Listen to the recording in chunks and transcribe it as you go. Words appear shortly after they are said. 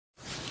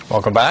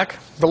Welcome back.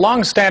 The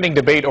long-standing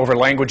debate over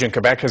language in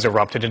Quebec has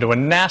erupted into a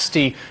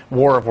nasty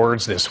war of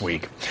words this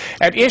week.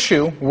 At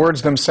issue,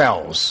 words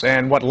themselves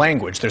and what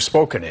language they're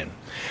spoken in.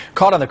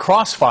 Caught in the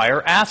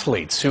crossfire,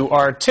 athletes who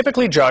are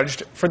typically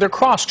judged for their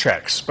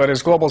cross-checks. But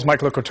as Global's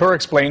Mike Couture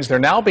explains, they're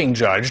now being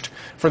judged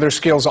for their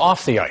skills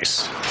off the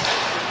ice.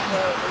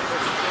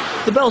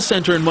 The Bell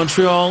Centre in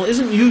Montreal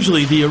isn't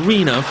usually the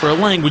arena for a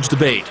language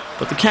debate,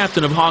 but the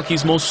captain of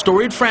hockey's most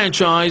storied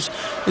franchise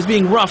is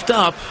being roughed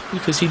up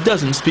because he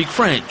doesn't speak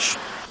French.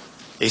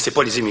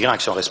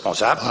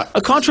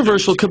 A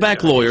controversial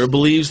Quebec lawyer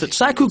believes that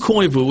Saku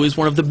Koivu is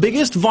one of the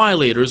biggest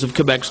violators of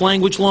Quebec's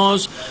language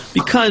laws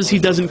because he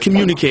doesn't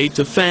communicate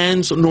to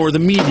fans nor the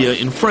media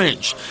in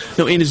French.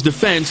 Now, in his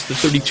defense, the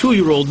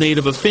 32-year-old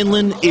native of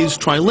Finland is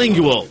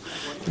trilingual,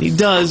 and he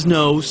does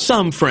know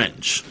some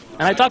French.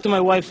 And I talk to my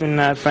wife in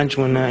French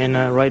when in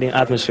writing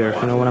atmosphere.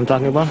 You know what I'm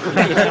talking about?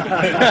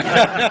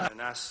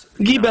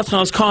 Guy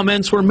Bertrand's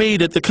comments were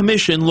made at the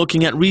commission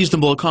looking at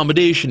reasonable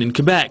accommodation in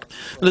Quebec.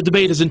 The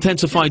debate has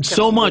intensified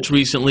so much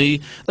recently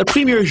that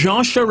Premier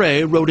Jean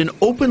Charest wrote an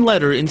open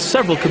letter in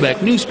several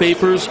Quebec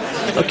newspapers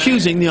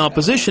accusing the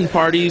opposition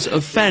parties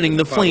of fanning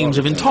the flames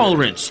of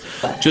intolerance.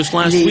 Just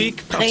last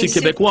week, Parti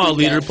Québécois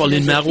leader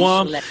Pauline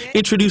Marois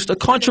introduced a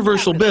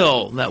controversial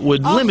bill that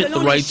would limit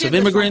the rights of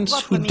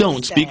immigrants who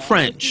don't speak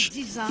French.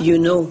 You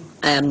know,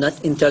 I am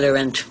not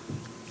intolerant.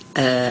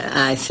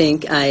 I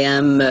think I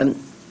am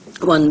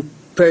one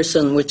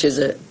person which is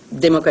a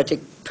democratic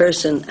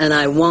person, and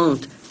I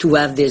want to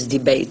have this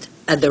debate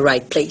at the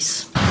right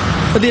place.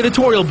 But the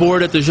editorial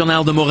board at the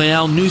Journal de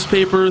Montréal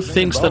newspaper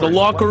thinks that a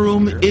locker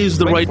room is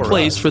the right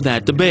place for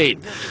that debate.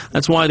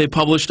 That's why they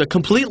published a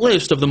complete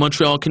list of the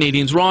Montreal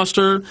Canadiens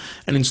roster,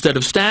 and instead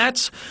of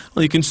stats,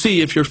 well, you can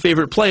see if your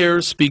favorite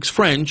player speaks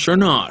French or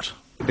not.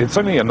 It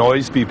certainly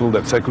annoys people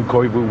that Saku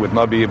Koivu would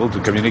not be able to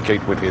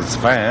communicate with his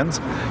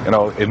fans. You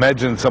know,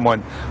 imagine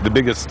someone, the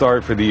biggest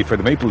star for the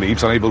Maple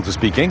Leafs, unable to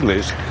speak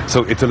English,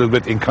 so it's a little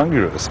bit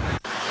incongruous.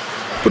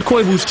 But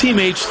Koivu's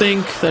teammates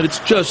think that it's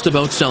just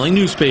about selling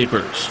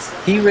newspapers.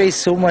 He raised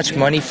so much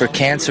money for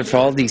cancer for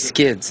all these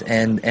kids,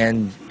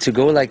 and to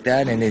go like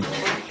that, and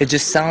it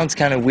just sounds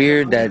kind of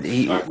weird that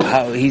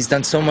he's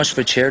done so much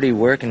for charity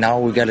work, and now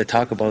we got to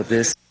talk about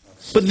this.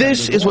 But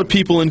this is what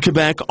people in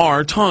Quebec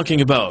are talking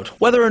about,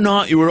 whether or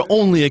not you are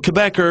only a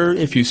Quebecer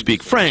if you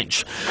speak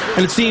French.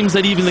 And it seems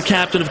that even the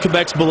captain of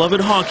Quebec's beloved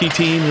hockey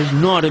team is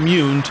not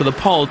immune to the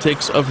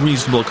politics of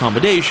reasonable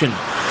accommodation,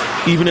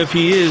 even if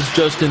he is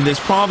just in this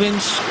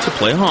province to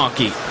play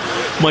hockey.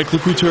 Mike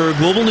Couture,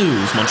 Global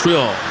News,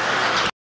 Montreal.